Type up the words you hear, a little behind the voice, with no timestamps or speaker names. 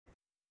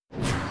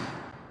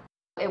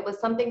It was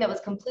something that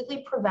was completely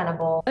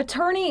preventable.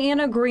 Attorney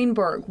Anna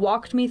Greenberg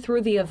walked me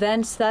through the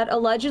events that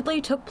allegedly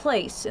took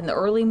place in the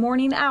early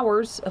morning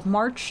hours of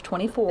March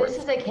 24th. This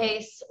is a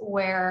case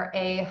where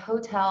a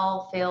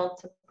hotel failed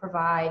to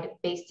provide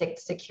basic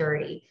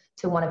security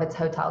to one of its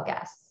hotel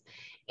guests.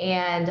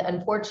 And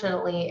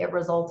unfortunately, it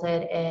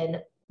resulted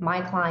in my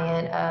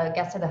client, a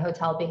guest of the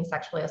hotel, being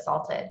sexually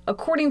assaulted.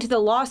 According to the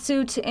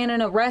lawsuit and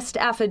an arrest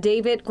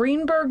affidavit,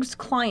 Greenberg's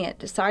client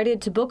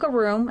decided to book a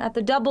room at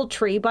the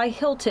DoubleTree by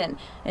Hilton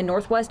in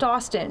Northwest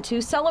Austin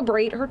to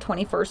celebrate her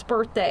 21st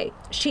birthday.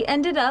 She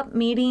ended up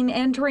meeting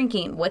and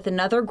drinking with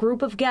another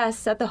group of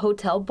guests at the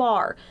hotel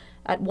bar.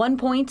 At one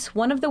point,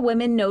 one of the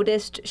women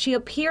noticed she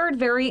appeared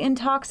very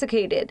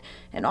intoxicated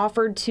and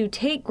offered to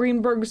take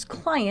Greenberg's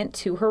client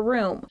to her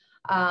room.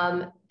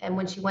 And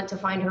when she went to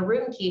find her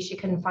room key, she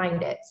couldn't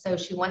find it. So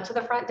she went to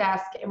the front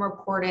desk and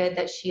reported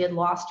that she had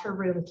lost her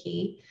room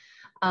key.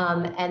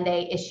 And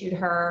they issued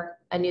her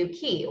a new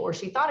key, or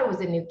she thought it was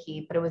a new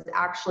key, but it was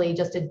actually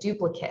just a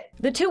duplicate.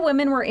 The two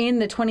women were in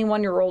the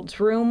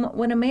 21-year-old's room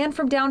when a man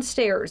from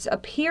downstairs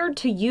appeared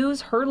to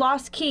use her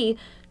lost key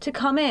to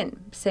come in,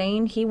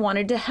 saying he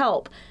wanted to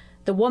help.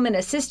 The woman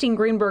assisting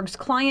Greenberg's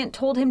client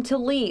told him to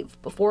leave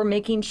before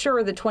making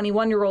sure the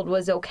 21-year-old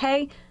was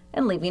okay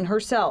and leaving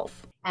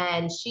herself.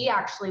 And she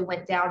actually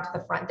went down to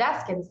the front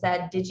desk and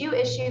said, "Did you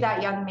issue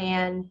that young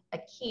man a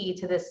key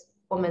to this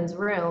woman's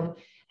room?"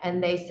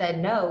 And they said,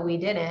 "No, we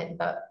didn't,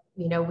 but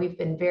we've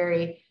been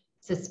very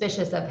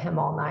suspicious of him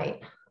all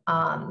night."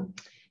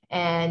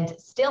 And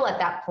still at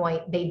that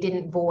point, they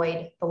didn't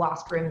void the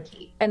lost room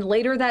key. And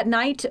later that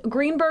night,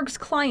 Greenberg's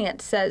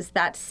client says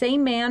that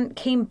same man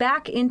came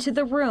back into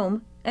the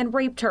room and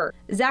raped her.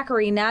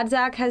 Zachary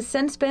Nadzak has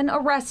since been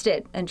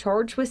arrested and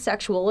charged with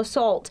sexual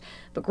assault.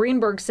 But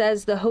Greenberg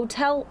says the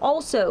hotel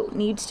also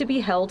needs to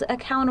be held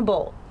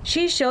accountable.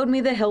 She showed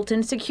me the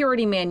Hilton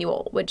security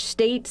manual, which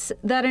states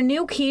that a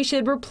new key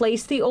should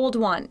replace the old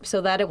one so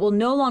that it will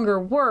no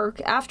longer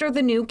work after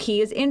the new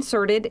key is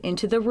inserted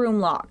into the room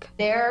lock.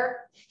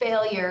 Their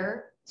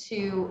failure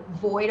to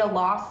void a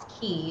lost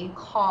key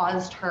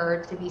caused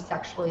her to be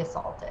sexually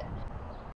assaulted.